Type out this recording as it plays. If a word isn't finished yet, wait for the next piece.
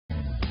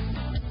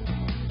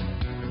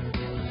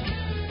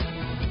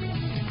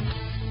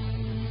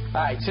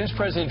All right, since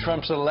President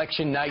Trump's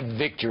election night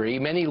victory,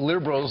 many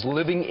liberals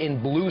living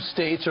in blue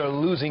states are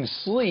losing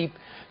sleep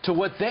to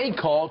what they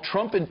call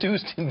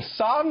Trump-induced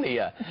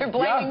insomnia. You're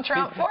blaming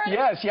Trump for it?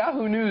 Yes,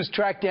 Yahoo News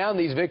tracked down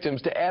these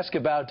victims to ask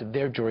about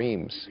their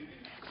dreams.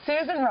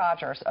 Susan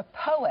Rogers, a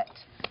poet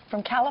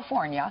from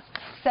California,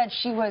 said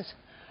she was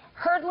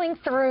hurtling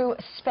through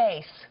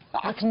space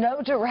with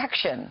no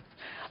direction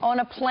on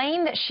a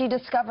plane that she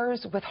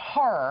discovers with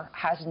horror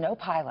has no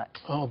pilot.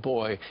 Oh,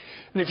 boy.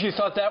 And if you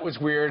thought that was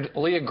weird,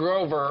 Leah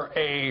Grover,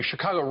 a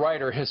Chicago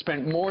writer, has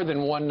spent more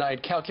than one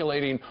night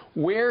calculating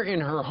where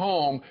in her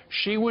home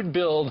she would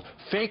build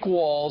fake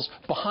walls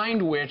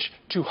behind which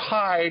to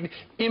hide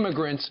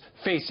immigrants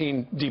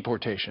facing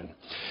deportation.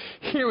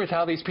 Here is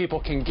how these people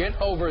can get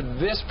over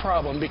this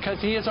problem, because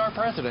he is our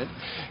president.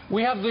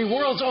 We have the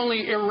world's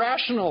only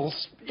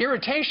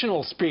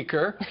irritational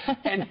speaker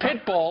and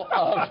pit bull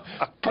of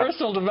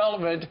personal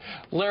development,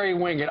 Larry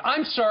Winget.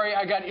 I'm sorry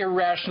I got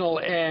irrational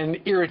and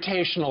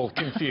irritational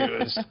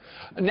confused.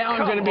 Now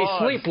I'm going to be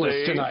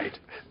sleepless tonight.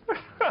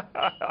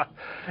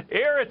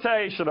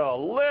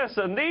 Irritational.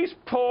 Listen, these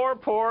poor,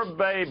 poor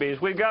babies.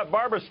 We've got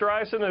Barbara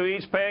Streisand, who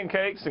eats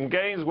pancakes and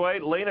gains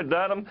weight. Lena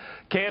Dunham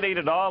can't eat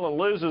it all and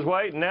loses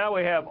weight. And now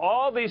we have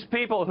all these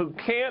people who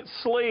can't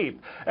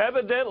sleep.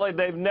 Evidently,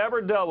 they've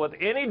never dealt with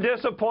any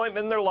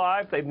disappointment in their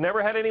life. They've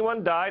never had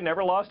anyone die,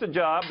 never lost a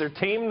job. Their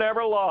team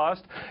never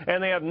lost.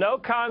 And they have no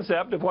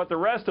concept of what the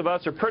rest of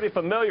us are pretty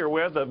familiar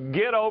with, of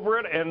get over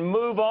it and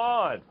move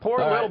on. Poor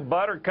little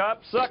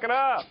buttercup, suck it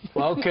up.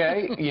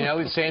 Okay, you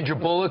know, Sandra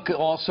Bullock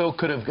also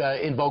could have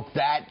invoked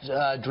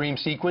that dream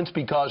sequence,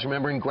 because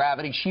remember in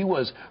Gravity she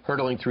was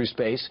hurtling through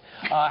space.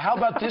 How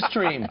about this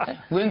dream?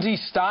 Lindsay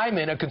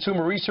Steinman, a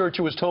consumer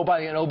researcher, was told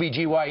by an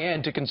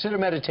OBGYN to consider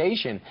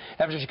meditation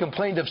after she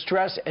complained of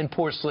stress and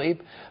poor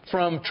sleep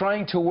from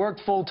trying to work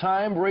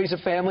full-time, raise a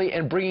family,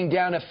 and bringing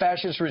down a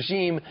fascist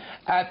regime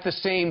at the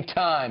same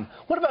time.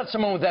 What about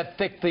someone with that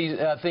thick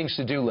things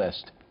to do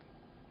list?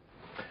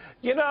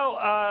 You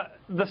know,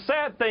 the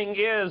sad thing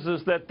is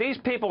that these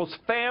people's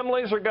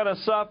families are going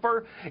to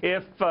suffer.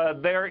 If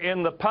they're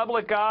in the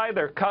public eye,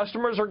 their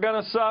customers are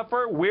going to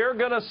suffer. We're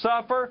going to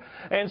suffer.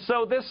 And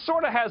so this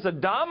sort of has a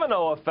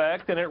domino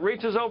effect, and it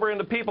reaches over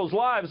into people's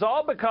lives,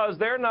 all because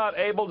they're not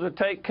able to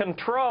take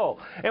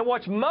control. And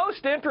what's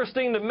most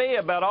interesting to me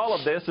about all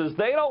of this is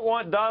they don't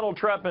want Donald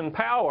Trump in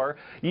power,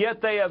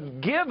 yet they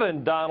have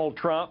given Donald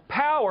Trump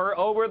power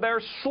over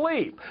their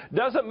sleep.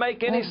 Doesn't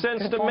make any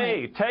sense to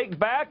me. Take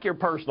back your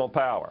personal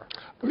power.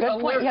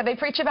 Good point. Yeah, they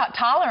preach about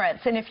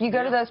tolerance, and if you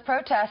go to those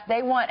protests,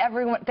 they want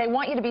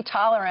you to be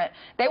tolerant.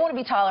 They want to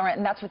be tolerant,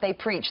 and that's what they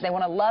preach. They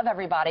want to love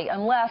everybody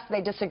unless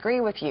they disagree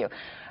with you.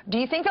 Do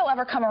you think they'll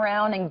ever come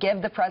around and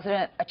give the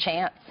president a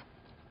chance?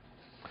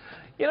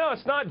 You know,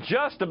 it's not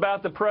just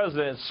about the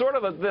president. It's sort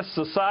of this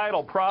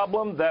societal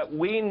problem that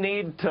we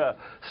need to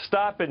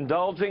stop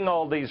indulging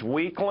all these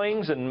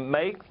weaklings and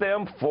make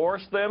them,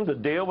 force them to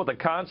deal with the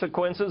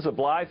consequences of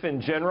life in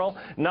general,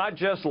 not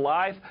just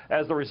life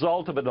as the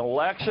result of an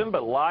election,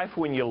 but life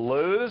when you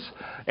lose.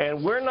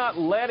 And we're not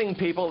letting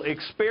people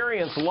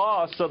experience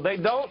loss so they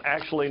don't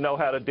actually know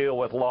how to deal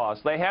with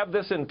loss. They have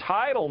this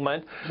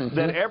entitlement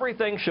that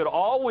everything should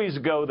always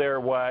go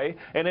their way,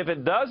 and if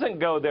it doesn't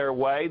go their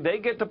way, they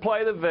get to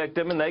play the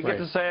victim, and they get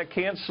to say, I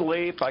can't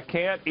sleep, I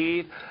can't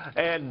eat,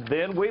 and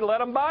then we let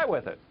them by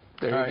with it.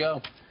 There you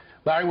go.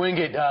 Larry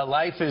Winget,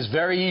 life is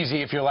very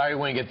easy if you're Larry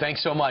Winget.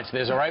 Thanks so much.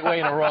 There's a right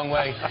way and a wrong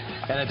way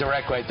and a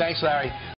direct way. Thanks, Larry.